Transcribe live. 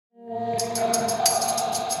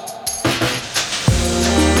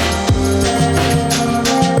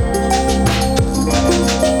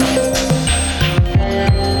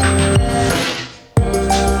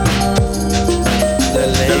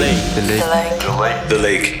The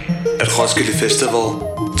Lake at Roskilde Festival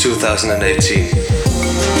 2018.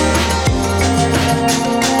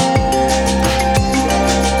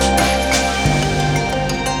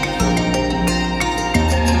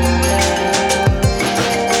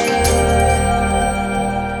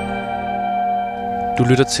 Du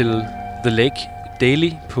lytter til The Lake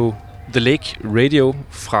Daily på The Lake Radio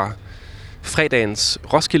fra fredagens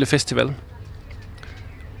Roskilde Festival.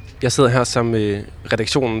 Jeg sidder her sammen med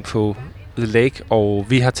redaktionen på The Lake, og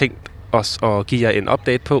vi har tænkt os at give jer en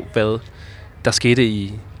update på, hvad der skete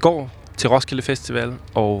i går til Roskilde Festival,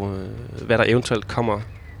 og hvad der eventuelt kommer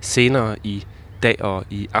senere i dag og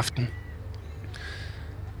i aften.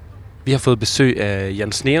 Vi har fået besøg af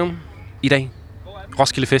Jan Sneum i dag,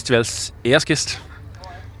 Roskilde Festivals æresgæst.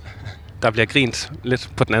 Der bliver grint lidt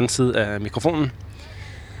på den anden side af mikrofonen.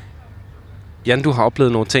 Jan, du har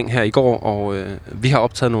oplevet nogle ting her i går, og vi har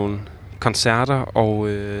optaget nogle koncerter og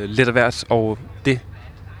lidt af hvert, og det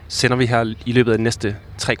sender vi her i løbet af de næste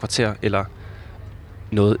 3 kvarter, eller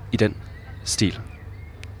noget i den stil.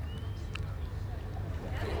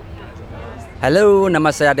 Halo,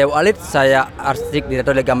 nama saya Dewa Alit. Saya artistik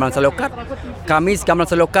direktur dari Gamelan Salokat. Kami Gamelan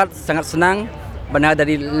Salokat sangat senang berada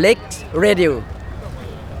dari Lake Radio.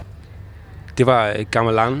 Det var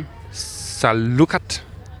Gamelan Salokat.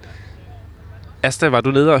 Asta, var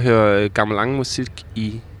du nede og høre gamelan musik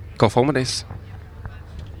i går formiddags?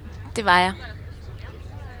 Det var jeg.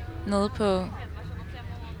 Nede på...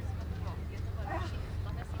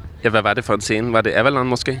 Ja, hvad var det for en scene? Var det Avalon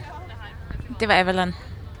måske? Det var Avalon.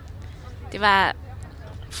 Det var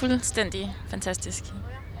fuldstændig fantastisk.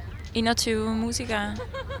 21 musikere,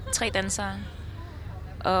 3 dansere,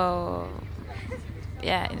 og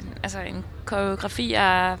ja, en koreografi,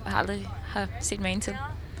 jeg aldrig har set magen til.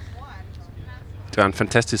 Det var en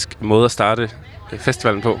fantastisk måde at starte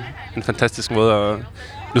festivalen på. En fantastisk måde at...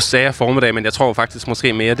 Nu sagde jeg formiddag, men jeg tror faktisk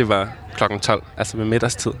måske mere, det var klokken 12, altså ved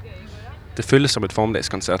middagstid. Det føltes som et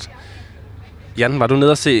formiddagskoncert. Jan, var du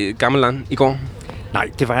nede og se Gamelan i går? Nej,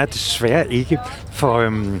 det var jeg desværre ikke, for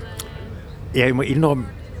jeg må indrømme,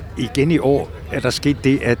 igen i år er der sket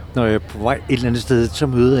det, at når jeg er på vej et eller andet sted, så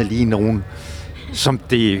møder jeg lige nogen, som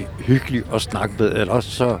det er hyggeligt at snakke med, eller også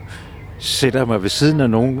så sætter jeg mig ved siden af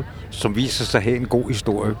nogen, som viser sig at have en god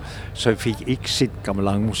historie, så jeg fik ikke set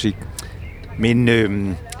gamelan musik. Men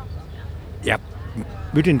jeg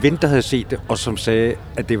mødte en ven, der havde set det, og som sagde,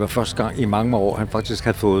 at det var første gang i mange år, han faktisk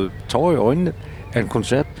havde fået tårer i øjnene af en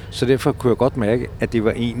koncert, så derfor kunne jeg godt mærke, at det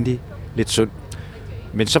var egentlig lidt synd.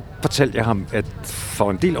 Men så fortalte jeg ham, at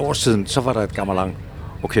for en del år siden, så var der et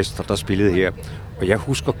gamelan-orkester, der spillede her, og jeg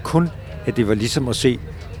husker kun, at det var ligesom at se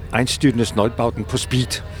Einstürnes Neubauten på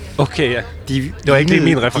speed. Okay, ja. Det var ikke lige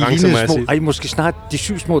min reference, må jeg sige. Måske snart de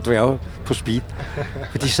 7 små dværge på speed.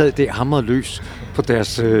 For de sad der hamrede løs på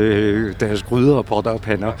deres gryder og potter og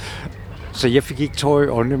pander. Så jeg fik ikke tårer i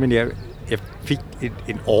øjnene, men jeg fik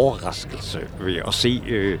en overraskelse ved at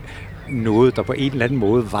se noget, der på en eller anden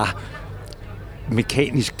måde var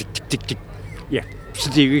mekanisk. Ja, så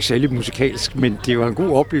det er jo ikke særlig musikalsk, men det var en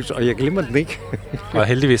god oplevelse, og jeg glemmer den ikke. Og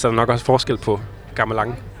heldigvis er der nok også forskel på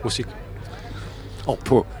gamelan musik. Og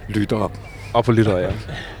på lyttere. Og på lyttere, ja.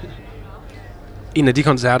 En af de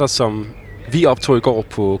koncerter, som vi optog i går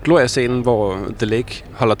på Gloria-scenen, hvor The Lake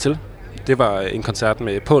holder til, det var en koncert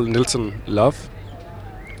med Poul Nielsen Love,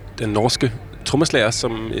 den norske trommeslager,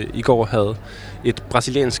 som i går havde et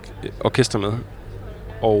brasiliansk orkester med.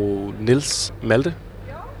 Og Niels Malte.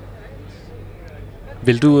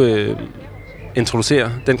 Vil du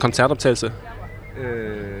introducere den koncertoptagelse?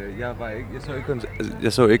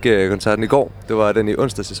 Jeg så ikke koncerten i går. Det var den i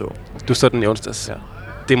onsdags, jeg så. Du så den i onsdags? Ja.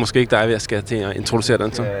 Det er måske ikke dig, jeg skal til at introducere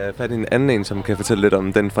den så. Jeg fat i en anden en, som kan fortælle lidt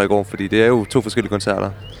om den fra i går, fordi det er jo 2 forskellige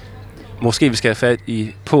koncerter. Måske vi skal have fat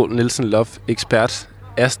i Poul Nielsen Love, ekspert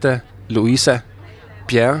Asta Louisa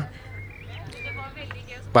Bjerre.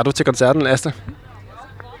 Var du til koncerten, Asta?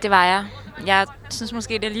 Det var jeg. Jeg synes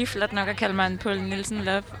måske, det er lige flot nok at kalde mig en Poul Nielsen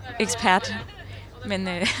Love ekspert. Men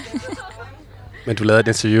Men du lavede et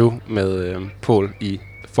interview med Poul i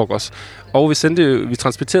forgårs. Og vi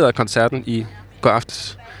transporterede koncerten i går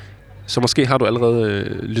aftes. Så måske har du allerede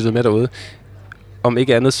lyttet med derude. Om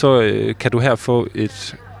ikke andet, så kan du her få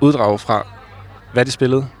et uddrag fra, hvad de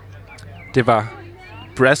spillede. Det var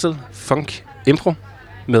Brazil Funk Impro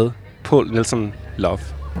med Poul Nielsen Love.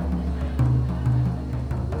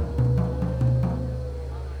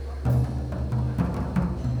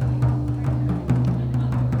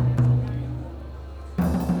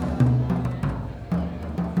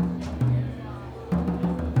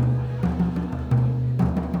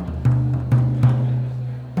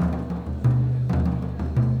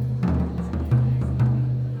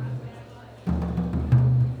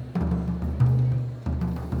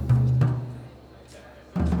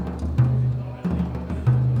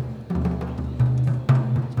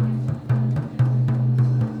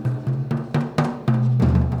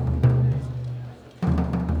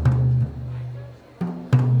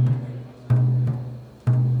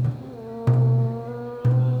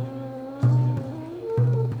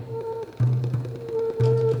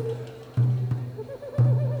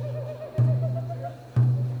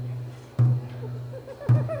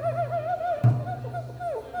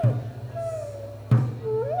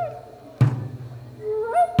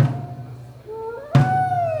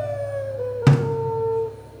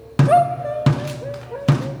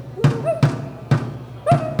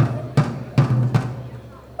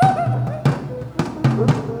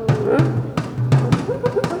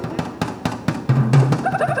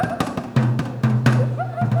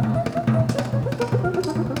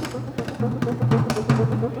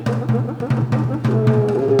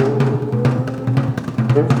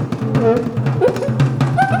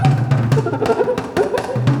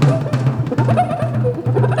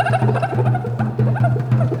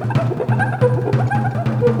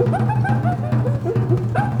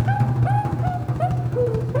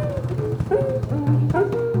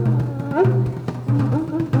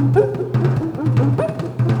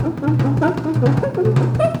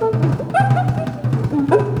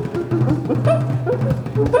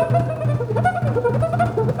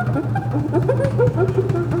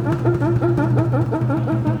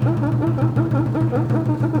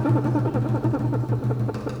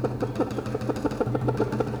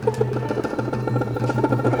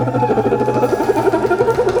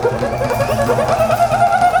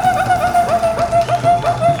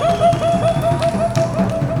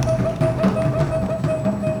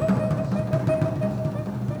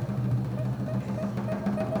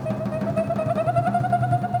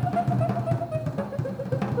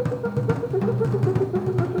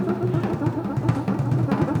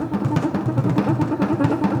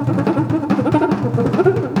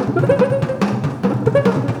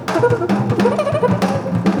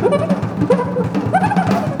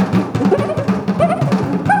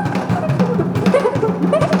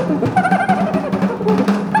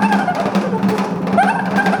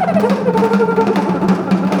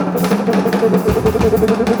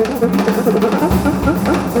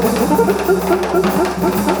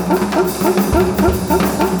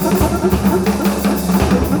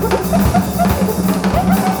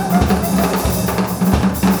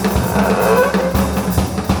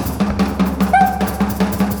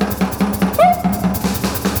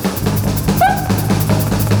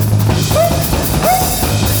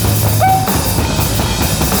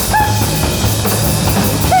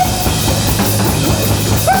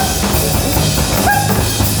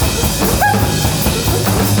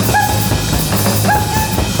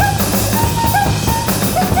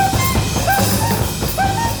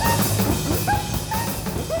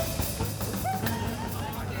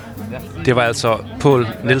 Det var altså Poul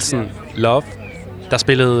Nielsen Love, der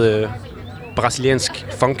spillede brasiliansk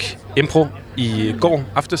funk impro i går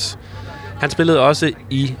aftes. Han spillede også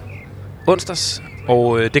i onsdags,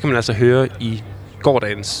 og det kan man altså høre i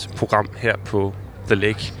gårdagens program her på The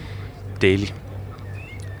Lake Daily.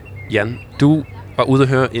 Jan, du var ude at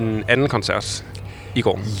høre en anden koncert i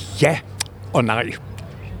går. Ja og nej.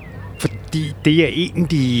 Fordi det er en,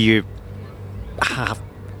 de har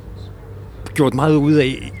gjort meget ud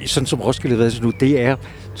af, sådan som Roskilde har været nu, det er,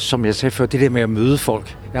 som jeg sagde før, det der med at møde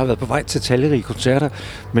folk. Jeg har været på vej til talrige koncerter,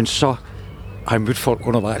 men så har jeg mødt folk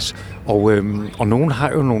undervejs. Og nogen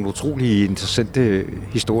har jo nogle utrolig interessante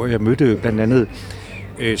historier. Jeg mødte blandt andet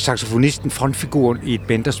saxofonisten, frontfiguren i et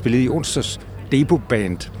band, der spillede i onsdags, Debo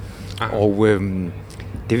Band. Og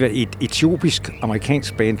det var et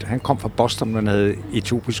etiopisk-amerikansk band. Han kom fra Boston, man havde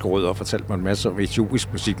etiopisk rødder og fortalte mig en masse om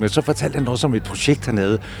etiopisk musik. Men så fortalte han også om et projekt, han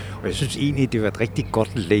havde. Og jeg synes egentlig, det var et rigtig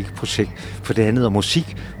godt Lake-projekt. For det handlede om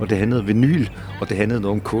musik, og det handlede om vinyl, og det handlede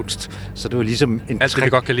noget om kunst. Så det var ligesom en alt det, vi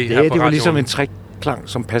godt kan lide her på det var radioen. ligesom en trækklang,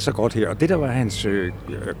 som passer godt her. Og det, der var hans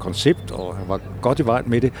koncept, og han var godt i vej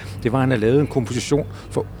med det, det var, at han havde lavet en komposition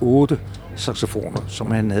for 8 saxofoner,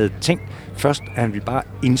 som han havde tænkt først, at han ville bare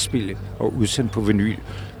indspille og udsende på vinyl.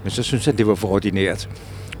 Men så synes han, det var for ordinært.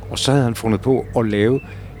 Og så havde han fundet på at lave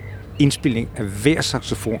indspilning af hver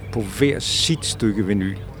saxofon på hver sit stykke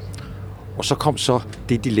vinyl. Og så kom så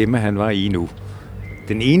det dilemma, han var i nu.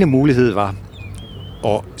 Den ene mulighed var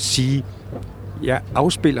at sige, jeg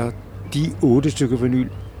afspiller de 8 stykker vinyl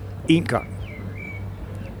én gang.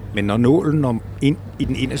 Men når nålen om ind i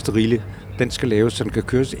den inderste rille, den skal laves, så den kan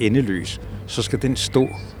køres endeløs, så skal den stå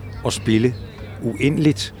og spille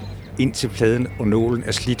uendeligt, indtil pladen og nålen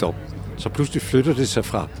er slidt op. Så pludselig flytter det sig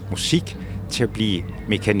fra musik til at blive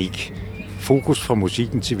mekanik. Fokus fra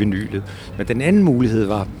musikken til vinylet. Men den anden mulighed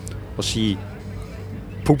var at sige,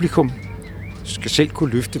 publikum skal selv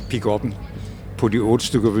kunne løfte pick-up'en på de 8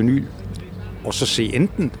 stykker vinyl, og så se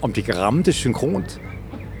enten, om de kan ramme det synkront,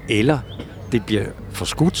 eller det bliver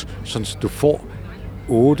forskudt, så du får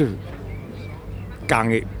 8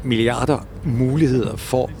 gange milliarder muligheder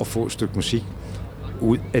for at få et stykke musik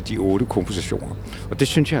ud af de 8 kompositioner. Og det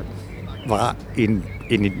synes jeg var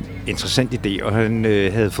en interessant idé, og han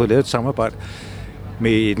havde fået lavet et samarbejde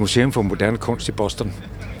med et museum for moderne kunst i Boston,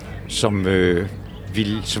 som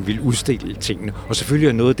ville udstille tingene. Og selvfølgelig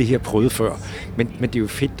er noget af det her prøvet før, men det er jo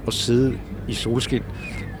fedt at sidde i solskin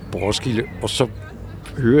på Roskilde, og så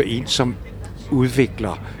høre en, som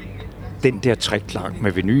udvikler den der trækklang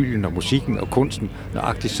med vinylen og musikken og kunsten,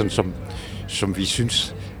 nøjagtigt sådan som vi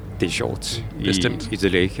synes, det er sjovt i The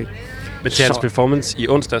Lake. Men til hans performance i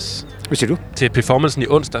onsdags. Hvad siger du? Til performancen i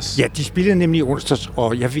onsdags. Ja, de spillede nemlig i onsdags,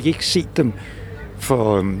 og jeg fik ikke set dem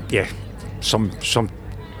for, som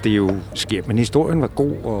det jo sker. Men historien var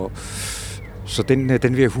god, og så den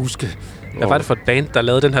vil jeg huske. Hvad var det for et band, der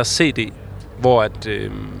lavede den her CD, hvor at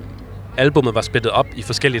albummet var splittet op i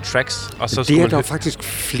forskellige tracks? Og så det er der faktisk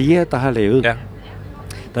flere, der har lavet. Ja.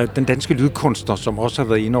 Der er den danske lydkunstner, som også har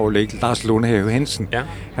været inde over Lars Lundhave Hansen. Ja.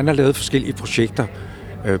 Han har lavet forskellige projekter,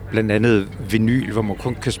 blandt andet vinyl, hvor man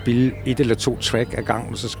kun kan spille 1 eller 2 track ad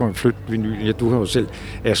gangen, så skal man flytte vinyl. Ja, du har jo selv,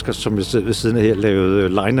 Asger, som jeg sidder ved siden af her,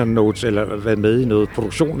 lavet liner notes, eller været med i noget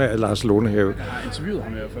produktion af Lars Lundhave. Jeg har interviewet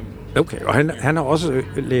ham i hvert fald. Okay, og han har også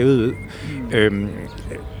lavet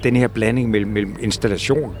den her blanding mellem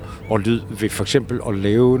installation og lyd, ved for eksempel at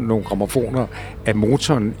lave nogle grammofoner af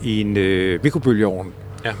motoren i en mikrobølgeovn.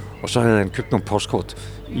 Ja. Og så havde han købt nogle postkort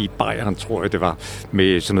i Bayern, tror jeg det var,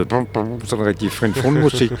 med sådan noget sådan rigtig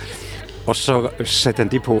frinfrunmusik. Og så satte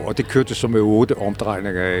han det på, og det kørte så med 8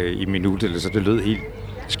 omdrejninger i minuttet, så det lød helt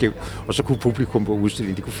skævt. Og så kunne publikum på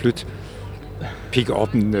udstillingen, de kunne flytte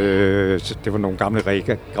pick-up'en. Det var nogle gamle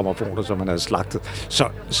Rega-grammofoner, som han havde slagtet.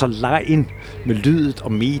 Så lejen med lydet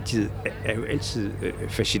og mediet er jo altid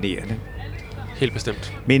fascinerende. Helt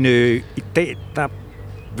bestemt. Men i dag, der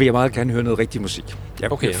vil jeg meget gerne høre noget rigtig musik.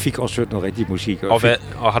 Jeg fik også hørt noget rigtig musik. Og hvad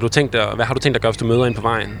har du tænkt at gøre, hvis du møder en på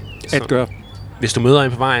vejen? At gøre? Hvis du møder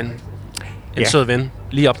en på vejen, en sød ven,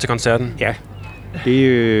 lige op til koncerten? Ja.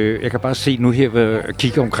 Jeg kan bare se nu her, hvor jeg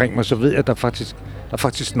kigger omkring mig, så ved jeg, at der er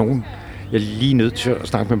faktisk nogen, jeg er lige nødt til at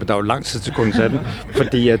snakke med, men der er jo lang tid til koncerten,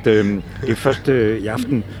 fordi at det er først i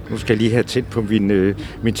aften, nu skal jeg lige have tændt på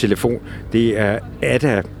min telefon, det er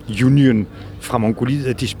Ada Union fra Mongoliet,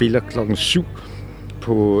 at de spiller klokken 7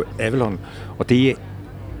 på Avalon, og det er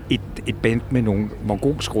et band med nogle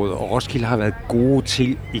mongolskrødder, og Roskilde har været gode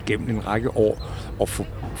til igennem en række år at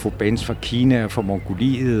få bands fra Kina, fra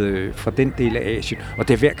Mongoliet, fra den del af Asien, og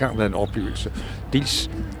det har hver gang været en oplevelse. Dels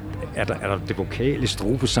er der det vokale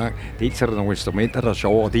strubesang, dels er der nogle instrumenter, der er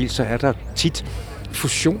sjove, og dels så er der tit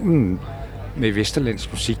fusionen med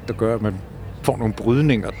vesterlandsk musik, der gør, at man får nogle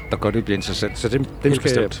brydninger, der gør det bliver interessant. Så dem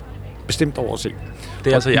skal jeg bestemt overse.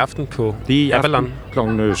 Det er altså i aften på Avalon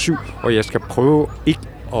klokken 7, og jeg skal prøve ikke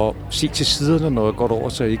at se til siderne, når jeg går over,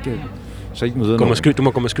 så ikke møder nogen. Du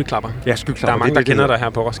må gå med skyklapper. Ja, skyklapper. Der er mange, der kender dig her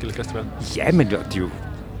på Roskilde Festival. Ja, men det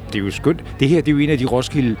er jo skønt. Det her, det er jo en af de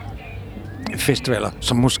Roskilde Festivaler,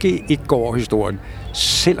 som måske ikke går over historien,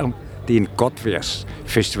 selvom det er en godt værs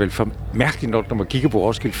festival. For mærkeligt nok, når man kigger på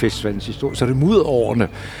Roskilde Festivalens historie, så er det mudårene,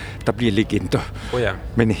 der bliver legender. Oh ja.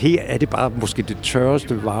 Men her er det bare måske det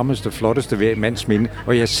tørreste, varmeste, flotteste vejr i mands minde,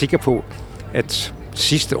 og jeg er sikker på, at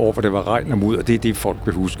sidste år, hvor det var regn og mudder, det er det, folk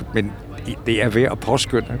vil huske. Men det er værd at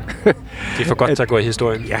påskynde. Det er for godt til at gå i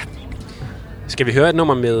historien. Ja. Skal vi høre et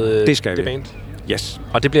nummer med det band? Yes.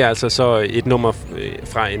 Og det bliver altså så et nummer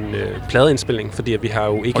fra en pladeindspilning, fordi vi har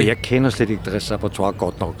jo ikke... Og jeg kender slet ikke deres repertoire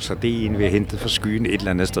godt nok, så det er en, vi har hentet fra skyen et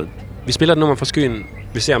eller andet sted. Vi spiller et nummer fra skyen.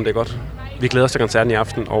 Vi ser, om det er godt. Vi glæder os til koncerten i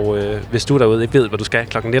aften, og hvis du derude ikke ved, hvad du skal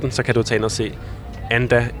kl. 19, så kan du tage ind og se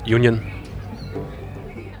Ada Union.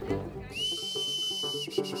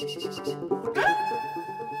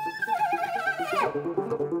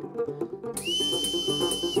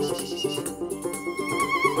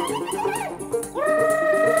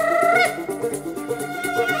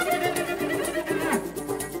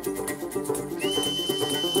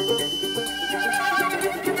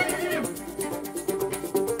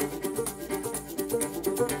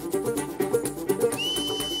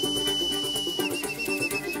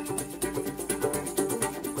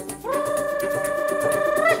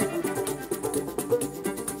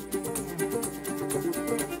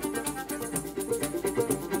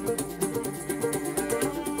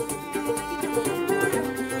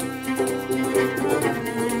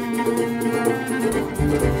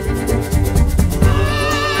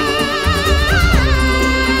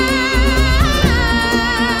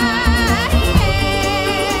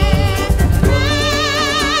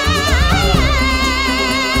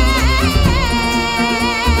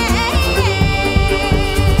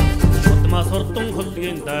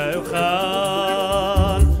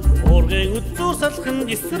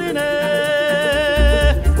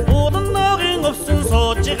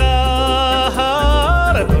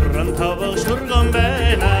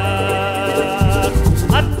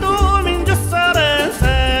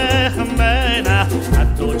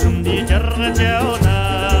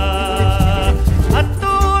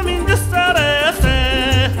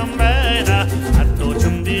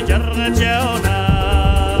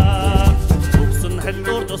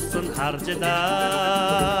 harjda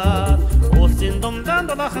osin domdan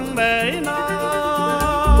dolahang beina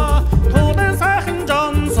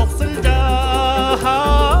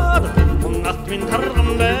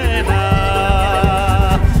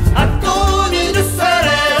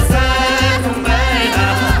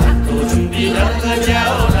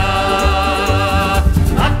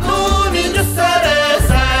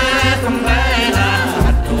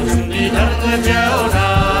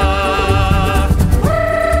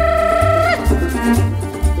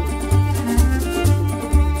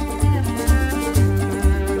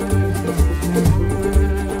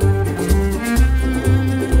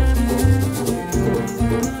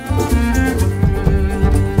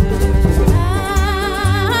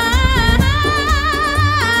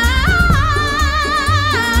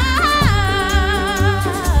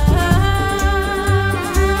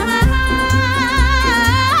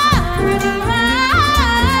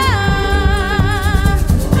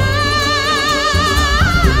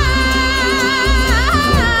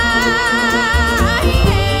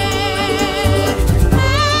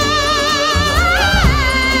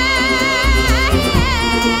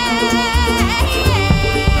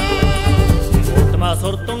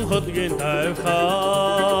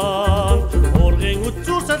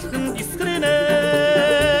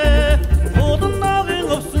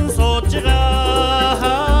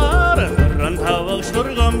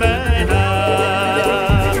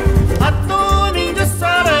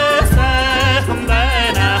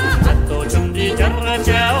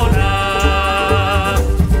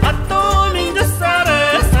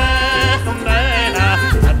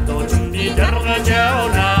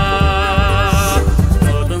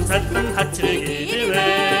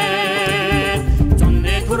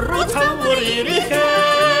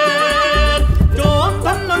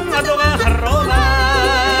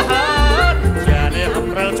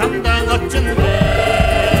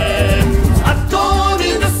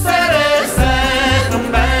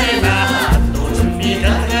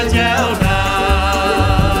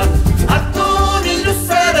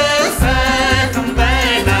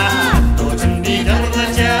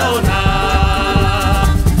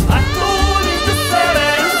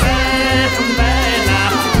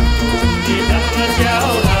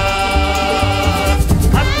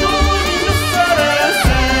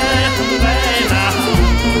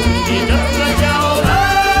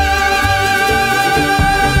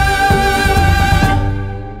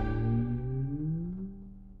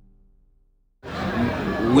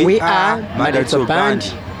We are Madito Band,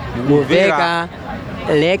 Movega,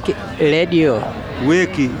 Lake Radio.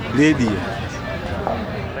 Wiki Radio.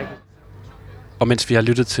 Og mens vi har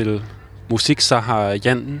lyttet til musik, så har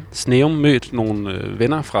Jan Sneum mødt nogle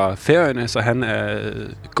venner fra Færøerne, så han er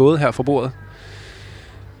gået her fra bordet.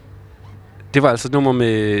 Det var altså et nummer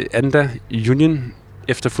med Anda Union,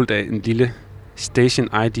 efterfulgt af en lille Station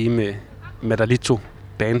ID med Madalito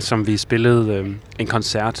Band, som vi spillede en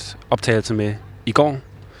koncertoptagelse med i går.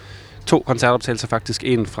 2 koncertoptagelser faktisk,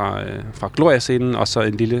 en fra Gloria-scenen, og så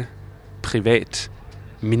en lille privat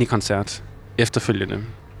minikoncert efterfølgende.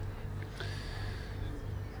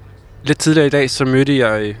 Lidt tidligere i dag, så mødte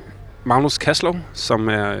jeg Magnus Kaslov, som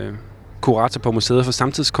er kurator på Museet for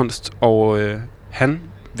Samtidskunst, og han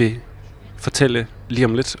vil fortælle lige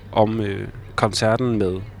om lidt om koncerten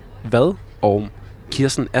med Hvad og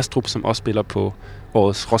Kirsten Astrup, som også spiller på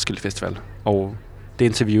årets Roskilde Festival. Og det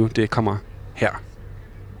interview, det kommer her.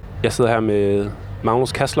 Jeg sidder her med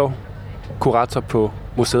Magnus Kaslov, kurator på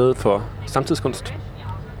Museet for Samtidskunst.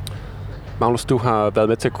 Magnus, du har været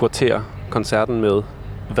med til at kuratere koncerten med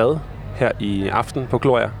Hvad her i aften på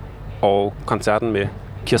Gloria, og koncerten med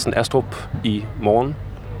Kirsten Astrup i morgen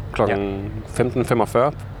kl.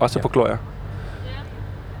 15.45, også på Gloria.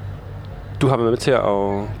 Du har været med til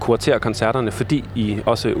at kuratere koncerterne, fordi I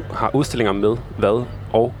også har udstillinger med Hvad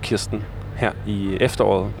og Kirsten her i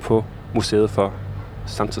efteråret på Museet for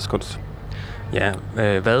Samtidskunst. Ja,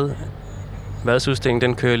 Vads udstilling,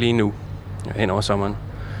 den kører lige nu hen over sommeren.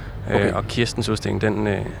 Okay. Og Kirstens udstilling,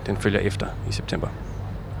 den følger efter i september.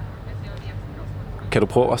 Kan du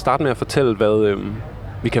prøve at starte med at fortælle, hvad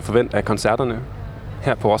vi kan forvente af koncerterne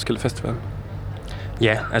her på Roskilde Festival?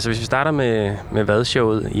 Ja, altså hvis vi starter med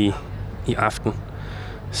Vad-showet i aften,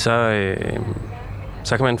 så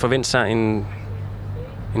kan man forvente sig en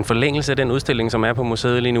forlængelse af den udstilling, som er på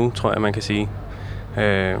museet lige nu, tror jeg, man kan sige.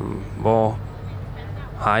 Hvor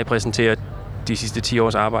Harry præsenterer de sidste 10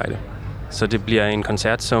 års arbejde. Så det bliver en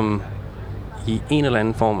koncert, som i en eller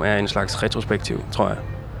anden form er en slags retrospektiv, tror jeg.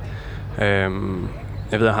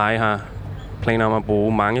 Jeg ved, at Harry har planer om at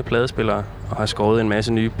bruge mange pladespillere og har skåret en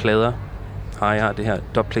masse nye plader. Harry har det her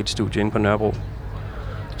dubplate-studie inde på Nørrebro,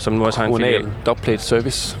 som nu også har en filial. Dubplate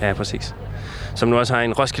service. Ja, præcis. Som nu også har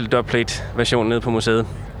en Roskilde dubplate-version nede på museet.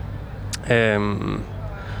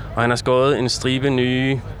 Og han har skåret en stribe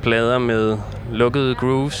nye plader med lukkede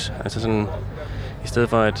grooves, altså sådan I stedet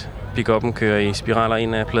for at pick-up'en kører i spiraler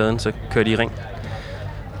ind af pladen, så kører de i ring.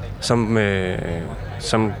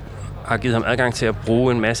 Som har givet ham adgang til at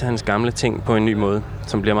bruge en masse af hans gamle ting på en ny måde,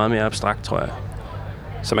 som bliver meget mere abstrakt, tror jeg.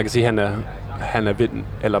 Så man kan sige, at han er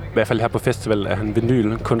eller i hvert fald her på festival, er han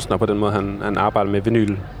vinylkunstner på den måde, han arbejder med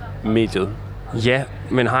vinylmediet. Ja,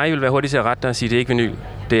 men Harry vil være hurtig til at rette dig og sige, at det er ikke vinyl,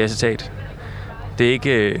 det er acetat. Det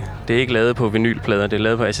er ikke lavet på vinylplader, det er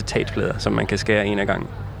lavet på acetatplader, som man kan skære en af gangen.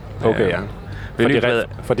 Okay, ja.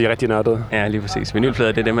 For de er rigtig nørdede. Ja, lige præcis.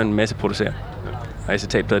 Vinylplader, det er dem, man masseproducerer. Og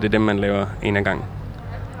acetatplader, det er dem, man laver en af gangen.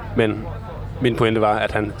 Men min pointe var,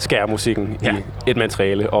 at han skærer musikken i et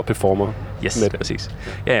materiale og performer med det. Præcis.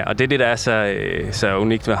 Ja, og det der er så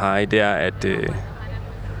unikt ved Harry, det er,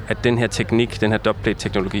 at den her teknik, den her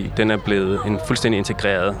dubplate-teknologi, den er blevet en fuldstændig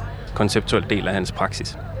integreret konceptuel del af hans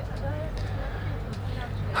praksis.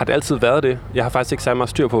 Har det altid været det? Jeg har faktisk ikke særlig meget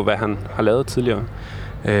styr på, hvad han har lavet tidligere.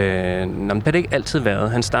 Det har det ikke altid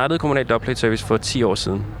været. Han startede kommunal dubplate service for 10 år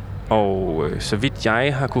siden. Og så vidt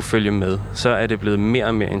jeg har kunne følge med, så er det blevet mere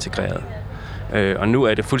og mere integreret. Og nu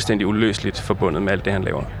er det fuldstændig uløseligt forbundet med alt det, han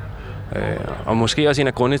laver. Og måske også en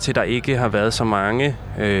af grundene til, at der ikke har været så mange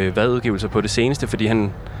vadudgivelser på det seneste, fordi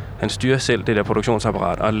han styrer selv det der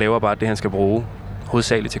produktionsapparat og laver bare det, han skal bruge,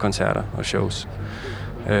 hovedsageligt til koncerter og shows.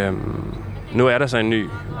 Nu er der så en ny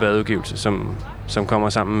vadudgivelse, som kommer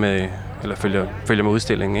sammen med, eller følger med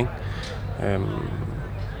udstillingen, ikke?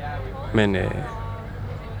 Men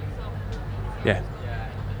ja.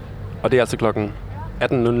 Og det er altså klokken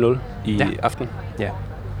 18.00 i aften? Ja.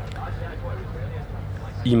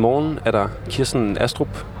 I morgen er der Kirsten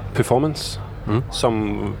Astrup performance,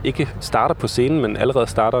 som ikke starter på scenen, men allerede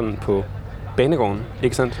starter den på banegården,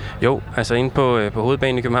 ikke sandt? Jo, altså inde på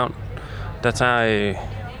hovedbanen i København, der tager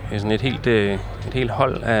sådan et helt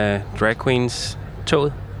hold af drag queens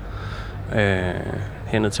toget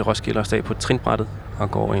herned til Roskilde og stag på trinbrættet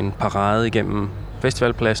og går en parade igennem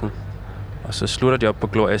festivalpladsen. Og så slutter de op på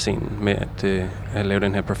Gloria-scenen med at lave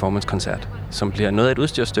den her performance-koncert, som bliver noget af et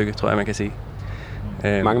udstyrstykke, tror jeg, man kan sige.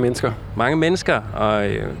 Mange mennesker. Mange mennesker, og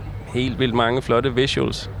helt vildt mange flotte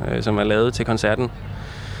visuals, som er lavet til koncerten.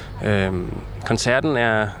 Koncerten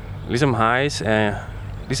er, ligesom Harrys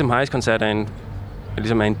koncert er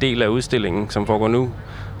en del af udstillingen, som foregår nu,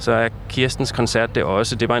 så er Kirstens koncert det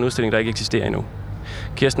også. Det er bare en udstilling, der ikke eksisterer endnu.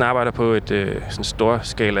 Kirsten arbejder på et sådan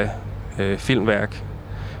storskala filmværk,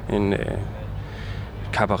 en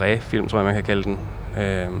cabaret-film, tror jeg, man kan kalde den,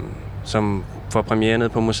 som får premiere nede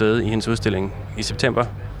på museet i hendes udstilling i september.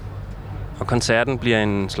 Og koncerten bliver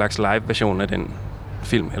en slags live-version af den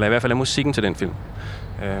film, eller i hvert fald af musikken til den film.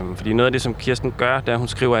 Fordi noget af det, som Kirsten gør, det er, at hun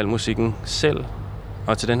skriver al musikken selv.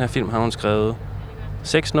 Og til den her film har hun skrevet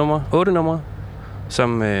 8 numre,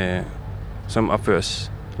 som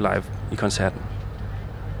opføres live i koncerten.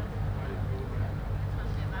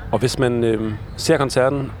 Og hvis man ser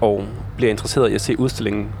koncerten og bliver interesseret i at se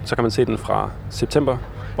udstillingen, så kan man se den fra september.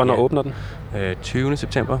 Hvornår åbner den? 20.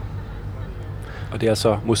 september. Og det er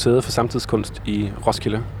så Museet for Samtidskunst i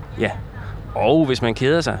Roskilde. Ja, og hvis man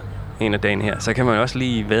keder sig en af dagen her, så kan man også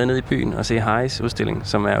lige være ned i byen og se Harrys udstilling,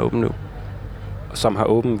 som er åben nu. Som har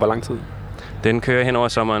åben hvor lang tid? Den kører hen over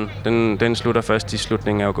sommeren. Den slutter først i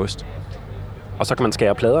slutningen af august. Og så kan man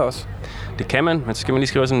skære plader også? Det kan man, men så skal man lige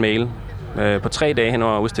skrive sådan en mail. På 3 dage hen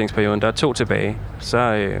over udstillingsperioden, der er 2 tilbage.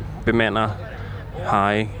 Så bemander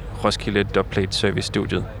Harry Roskilde Dubplate Service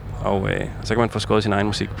studiet. Og så kan man få skåret sin egen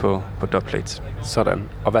musik på dubplates. Sådan.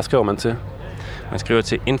 Og hvad skriver man til? Man skriver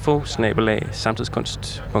til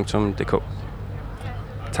info@samtidskunst.dk.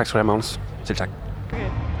 Tak skal du have, Magnus. Selv tak. Okay.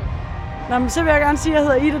 Nå, men så vil jeg gerne sige, at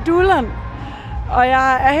jeg hedder Ida Duland. Og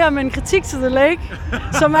jeg er her med en kritik til The Lake,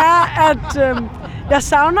 som er, at jeg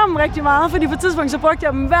savner dem rigtig meget, fordi på et tidspunkt så brugte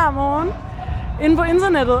jeg dem hver morgen inde på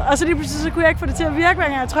internettet. Og så lige pludselig så kunne jeg ikke få det til at virke, hver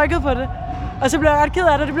gang jeg trykkede på det. Og så blev jeg ret ked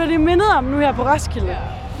af det, og det blev lige mindet om nu her på Roskilde.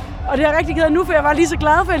 Og det er jeg rigtig ked af nu, for jeg var lige så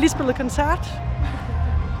glad for, at jeg lige spillede koncert.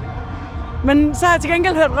 Men så har jeg til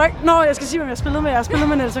gengæld hørt jeg skal sige, hvem jeg spillede med. Jeg spillede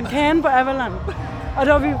med Nelson Can på Avalon. Og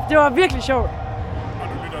det var virkelig sjovt.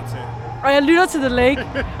 Og jeg lytter til The Lake.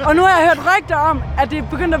 Og nu har jeg hørt rygter om, at det er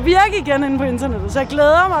begyndt at virke igen inde på internettet. Så jeg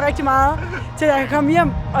glæder mig rigtig meget til, at jeg kan komme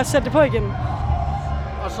hjem og sætte det på igen.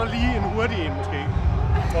 Og så lige en hurtig en måske.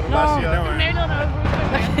 Hvor du bare siger,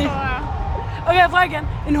 Okay, jeg prøver igen.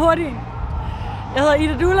 En hurtig en. Jeg hedder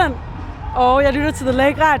Ida Duland, og jeg lytter til The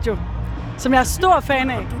Lake Radio, som jeg er stor fan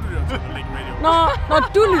af. Nå,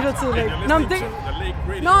 du lytter til The Lake.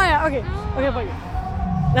 Nå ja, okay. Okay, prøv igen.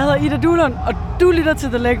 Jeg hedder Ida Duland, og du lytter til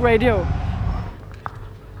The Lake Radio.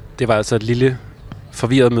 Det var altså et lille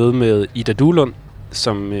forvirret møde med Ida Duland,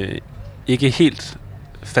 som ikke helt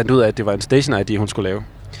fandt ud af, at det var en station ID, hun skulle lave.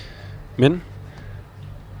 Men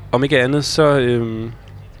om ikke andet, så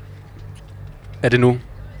er det nu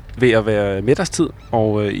ved at være middagstid,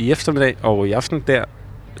 og i eftermiddag og i aften der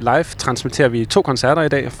live transmitterer vi 2 koncerter i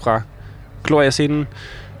dag fra Gloria-scenen.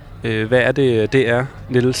 Hvad er det er,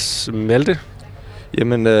 Niels Malte?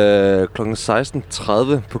 Jamen, kl.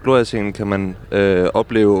 16.30 på Gloria-scenen kan man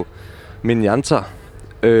opleve Min Janta.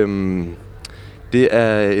 Det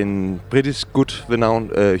er en britisk gut ved navn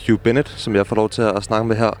Hugh Bennett, som jeg får lov til at snakke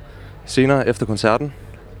med her senere efter koncerten.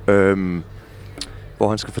 Hvor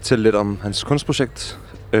han skal fortælle lidt om hans kunstprojekt.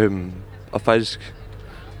 Og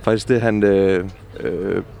faktisk det, han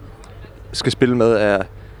skal spille med,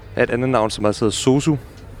 er et andet navn, som altså hedder Sosu.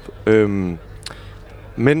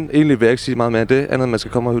 Men egentlig vil jeg ikke sige meget mere end det, andet man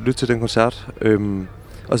skal komme og lytte til den koncert.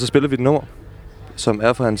 Og så spiller vi et nummer, som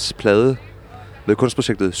er fra hans plade ved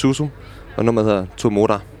kunstprojektet Susu, og nummeret hedder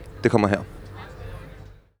Tomora. Det kommer her.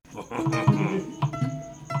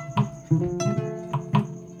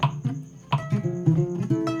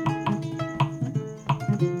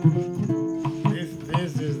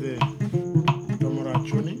 This is the Tomora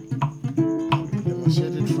tuning. Let me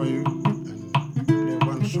set it for you and play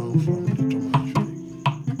one song from the Tomora tuning.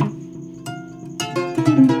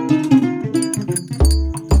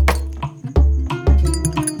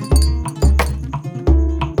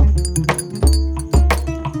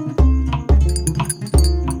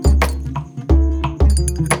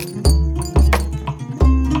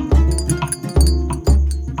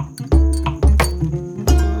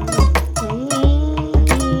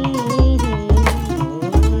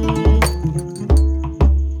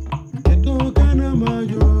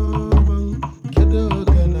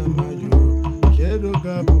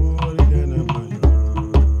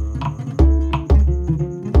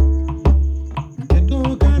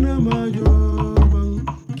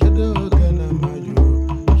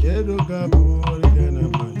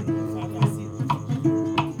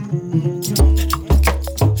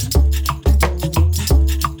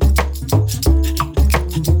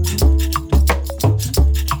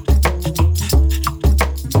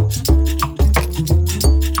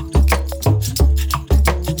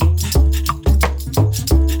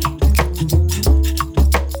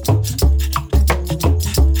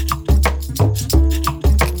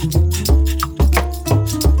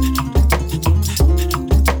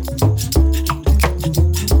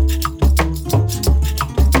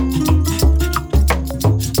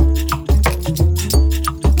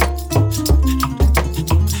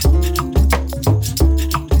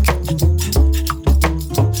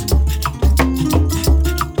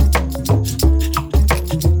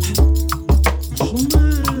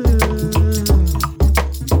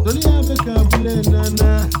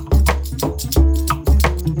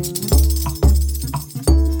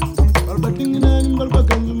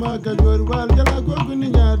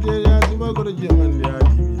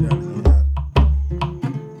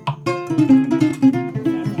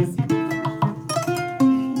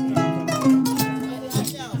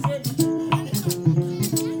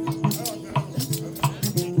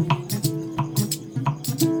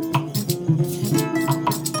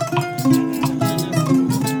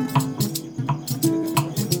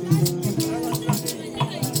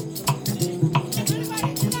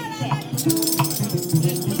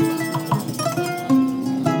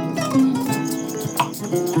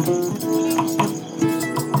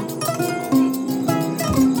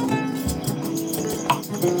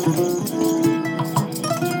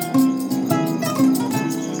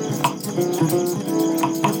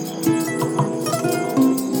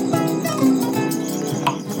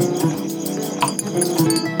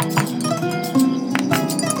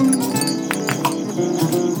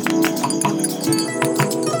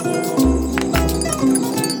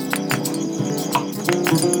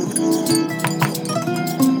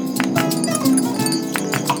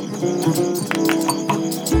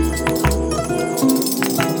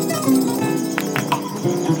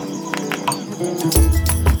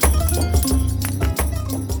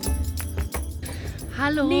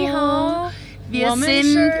 Hallo. Ni hao. Wir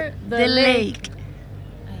sind The Lake.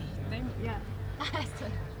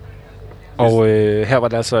 Og her var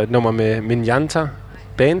der altså et nummer med Min Janta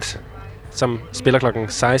Band, som spiller kl.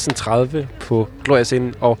 16.30 på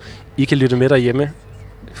Gloria-scenen, og I kan lytte med derhjemme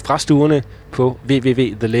fra stuerne på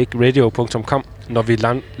www.thelakeradio.com, når vi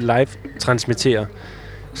live transmitterer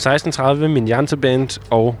 16.30 Min Janta Band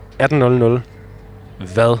og 18.00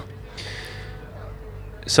 hvad?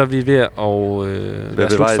 Så er vi ved at være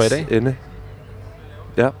slut for i dag. Ende.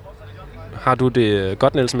 Ja. Har du det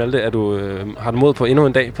godt, Niels Malte? Har du mod på endnu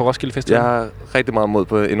en dag på Roskilde Festival? Jeg har rigtig meget mod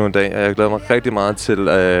på endnu en dag, og jeg glæder mig rigtig meget til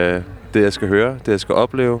det, jeg skal høre, det, jeg skal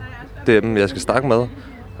opleve, det, jeg skal snakke med.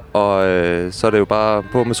 Og så er det jo bare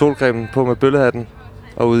på med solcremen, på med bøllehatten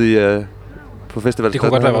og ude i på festival. Det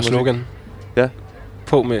kunne godt være vores slogan. Ja.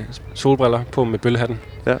 På med solbriller, på med bøllehatten.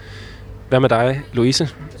 Ja. Hvad med dig, Louise?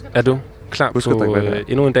 Er du klar på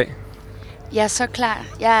endnu en dag? Jeg er så klar.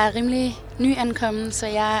 Jeg er rimelig nyankommen, så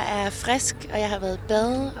jeg er frisk, og jeg har været i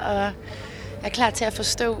bad, og jeg er klar til at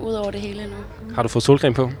forstå ud over det hele nu. Har du fået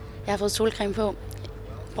solcreme på? Jeg har fået solcreme på.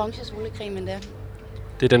 Bronze solcreme endda.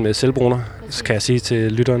 Det er den med selvbruner, kan jeg sige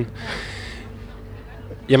til lytteren.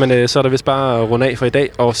 Jamen, så er der vist bare at runde af for i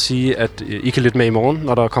dag og sige, at I kan lytte med i morgen,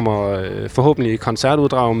 når der kommer forhåbentlig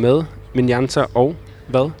koncertuddrag med Minjanta og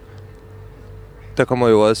hvad? Der kommer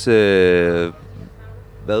jo også...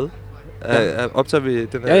 hvad? Ja. Optager vi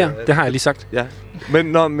den her? Ja, det har jeg lige sagt. Ja.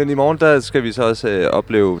 Men i morgen, der skal vi så også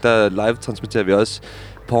opleve... Der live-transmitterer vi også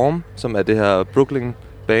Porm, som er det her Brooklyn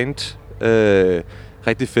band.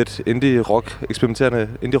 Rigtig fedt indie-rock, eksperimenterende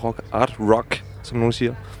indie-rock, art-rock, som nogen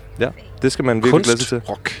siger. Ja, det skal man virkelig glæde sig til.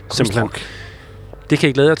 Kunstrock, simpelthen. Det kan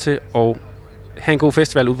I glæde jer til, og have en god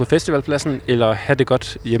festival ude på festivalpladsen, eller have det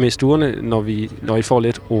godt hjemme i stuerne, når I får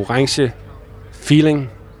lidt orange feeling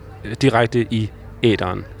direkte i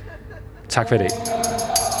æteren. Tak for i dag.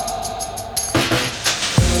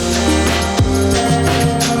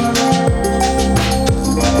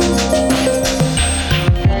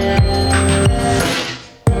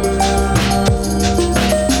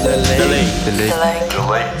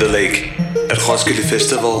 The Lake at Roskilde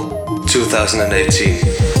Festival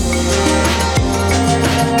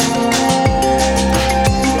 2018.